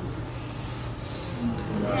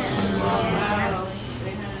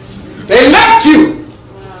 They left you.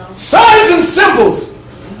 Signs and symbols.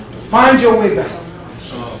 Find your way back.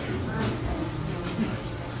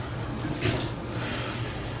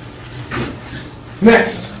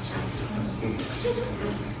 Next.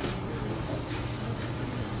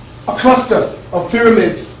 A cluster of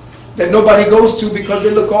pyramids that nobody goes to because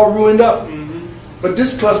they look all ruined up. But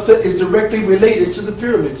this cluster is directly related to the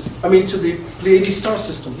pyramids. I mean to the Pleiades star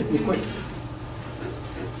system. Hit me quick.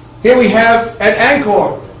 Here we have at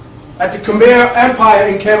Angkor. at the Khmer Empire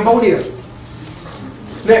in Cambodia.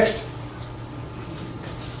 Next.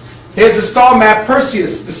 Here's the star map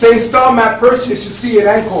Perseus, the same star map Perseus you see in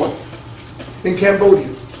Angkor in Cambodia.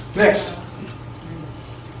 Next.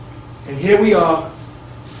 And here we are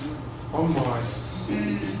on Mars.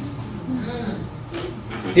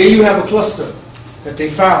 Here you have a cluster that they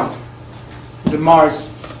found the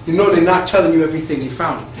Mars. You know they're not telling you everything they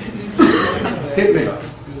found it there. Hit me.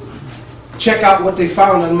 Check out what they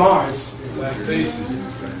found on Mars.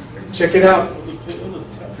 Check it out.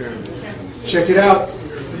 Check it out.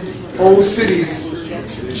 Old cities.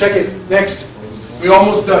 Check it. Next. We're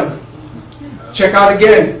almost done. Check out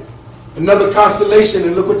again. Another constellation,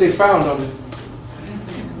 and look what they found on it.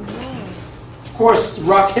 Of course, the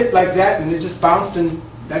rock hit like that and it just bounced and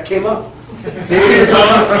that came up. There it is.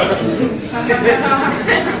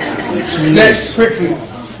 Next, quickly.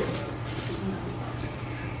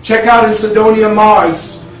 Check out in Sidonia,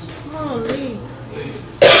 Mars.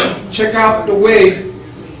 Check out the way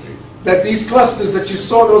that these clusters that you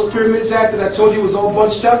saw those pyramids at that I told you was all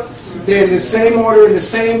bunched up, they're in the same order, in the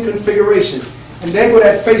same configuration. And there go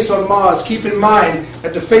that face on Mars. Keep in mind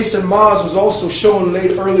that the face on Mars was also shown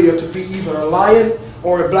later earlier to be either a lion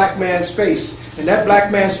or a black man's face. And that black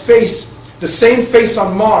man's face, the same face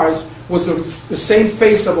on Mars, was the same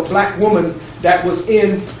face of a black woman that was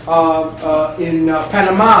in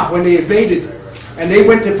Panama when they invaded. And they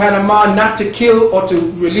went to Panama not to kill or to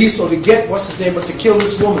release or to get, what's his name, but to kill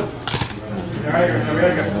this woman.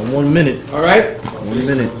 1 minute. All right? 1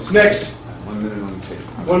 minute. Next. 1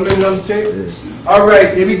 minute on the tape? Yes. All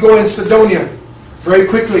right, here we go in Sidonia. Very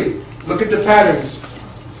quickly. Look at the patterns.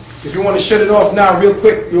 If you want to shut it off now, real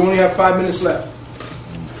quick, you only have 5 minutes left.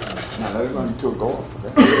 Now, let it run until it go off.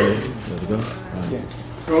 Okay, there we go. Yeah.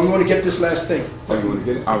 We only want to get this last thing. Oh, you want to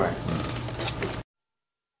get it? All right.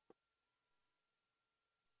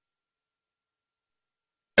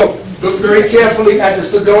 Look very carefully at the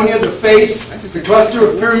Sidonia, the face, the cluster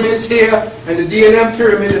of pyramids here, and the D&M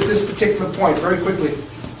pyramid at this particular point. Very quickly.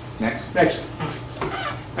 Next.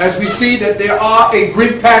 As we see that there are a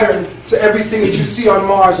grid pattern to everything that you see on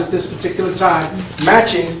Mars at this particular time,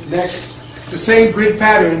 matching, next, the same grid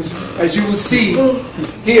patterns as you will see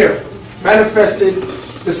here, manifested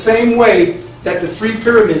the same way that the three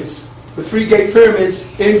pyramids, the three-gate pyramids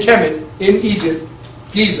in Kemet, in Egypt,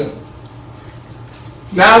 Giza.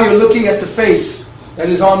 Now you're looking at the face that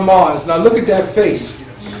is on Mars. Now look at that face.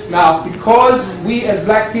 Now, because we as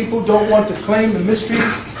black people don't want to claim the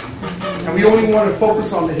mysteries, and we only want to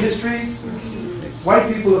focus on the histories, white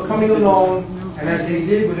people are coming along, and as they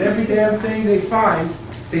did with every damn thing they find,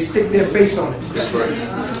 they stick their face on it. That's right.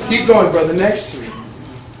 Keep going, brother. Next.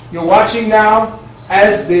 You're watching now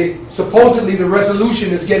as supposedly the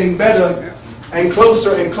resolution is getting better and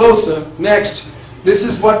closer and closer. Next. This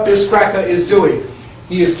is what this cracker is doing.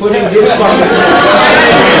 He is putting his fucking face on.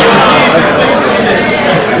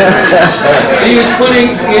 He is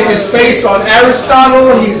putting his face on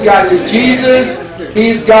Aristotle. He's got his Jesus.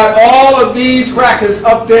 He's got all of these crackers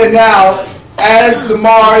up there now as the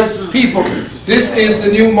Mars people. This is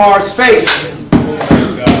the new Mars face.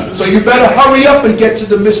 So you better hurry up and get to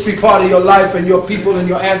the mystery part of your life and your people and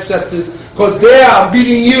your ancestors, because they are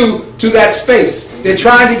beating you to that space. They're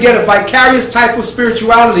trying to get a vicarious type of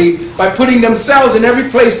spirituality by putting themselves in every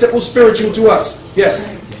place that was spiritual to us.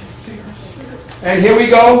 Yes. And here we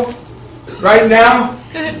go. Right now,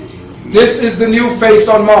 this is the new face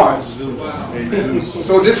on Mars.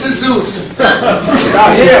 So this is Zeus.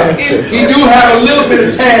 Now here, he do have a little bit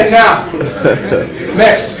of tan now.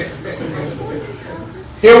 Next.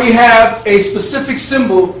 Here we have a specific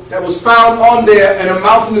symbol that was found on there in a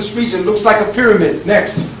mountainous region. Looks like a pyramid.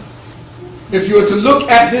 Next. If you were to look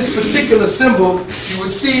at this particular symbol, you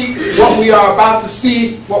would see what we are about to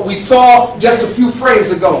see, what we saw just a few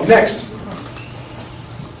frames ago. Next.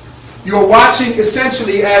 You are watching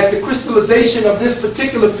essentially as the crystallization of this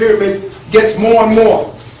particular pyramid gets more and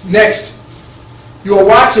more. Next. You are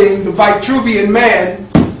watching the Vitruvian man,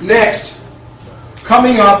 next,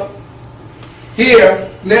 coming up here.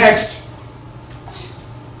 Next,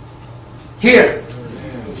 here.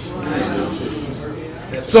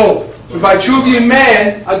 So, the Vitruvian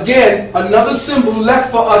man, again, another symbol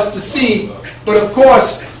left for us to see. But of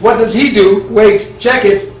course, what does he do? Wait, check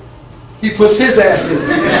it. He puts his ass in.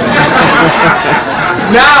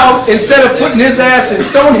 Now, instead of putting his ass in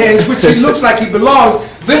Stonehenge, which he looks like he belongs,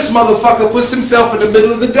 this motherfucker puts himself in the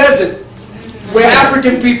middle of the desert, where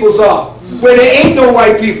African peoples are, where there ain't no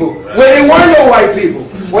white people, where there were no white people.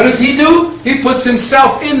 What does he do? He puts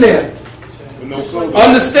himself in there.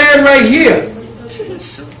 Understand right here.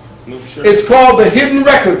 It's called the hidden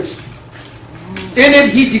records. In it,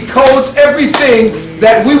 he decodes everything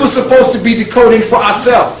that we were supposed to be decoding for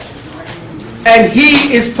ourselves. And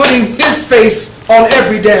he is putting his face on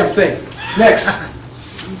every damn thing. Next.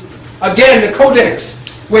 Again, the Codex,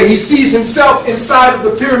 where he sees himself inside of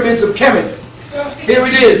the pyramids of Kemet. Here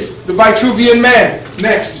it is, the Vitruvian man.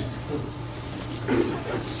 Next.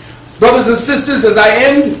 Brothers and sisters, as I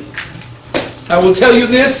end, I will tell you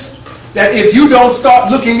this, that if you don't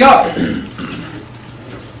start looking up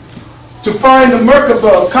to find the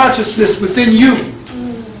Merkaba of consciousness within you,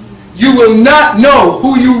 you will not know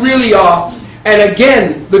who you really are. And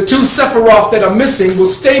again, the two Sephiroth that are missing will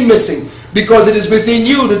stay missing because it is within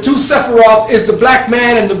you. The two Sephiroth is the black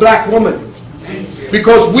man and the black woman.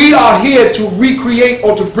 Because we are here to recreate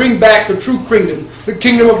or to bring back the true kingdom, the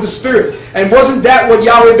kingdom of the Spirit. And wasn't that what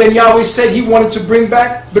Yahweh ben Yahweh said he wanted to bring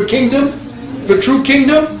back? The kingdom, the true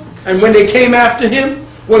kingdom? And when they came after him,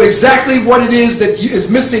 well, exactly what it is that is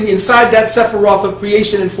missing inside that Sephiroth of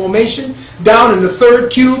creation and formation, down in the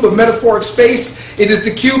third cube of metaphoric space, it is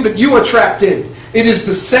the cube that you are trapped in. It is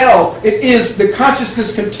the cell, it is the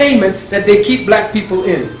consciousness containment that they keep black people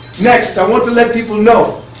in. Next, I want to let people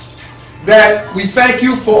know that we thank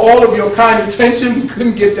you for all of your kind attention. We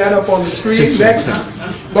couldn't get that up on the screen. Next.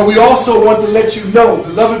 But we also want to let you know,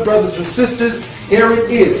 beloved brothers and sisters, here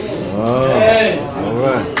it is. Oh, all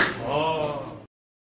right.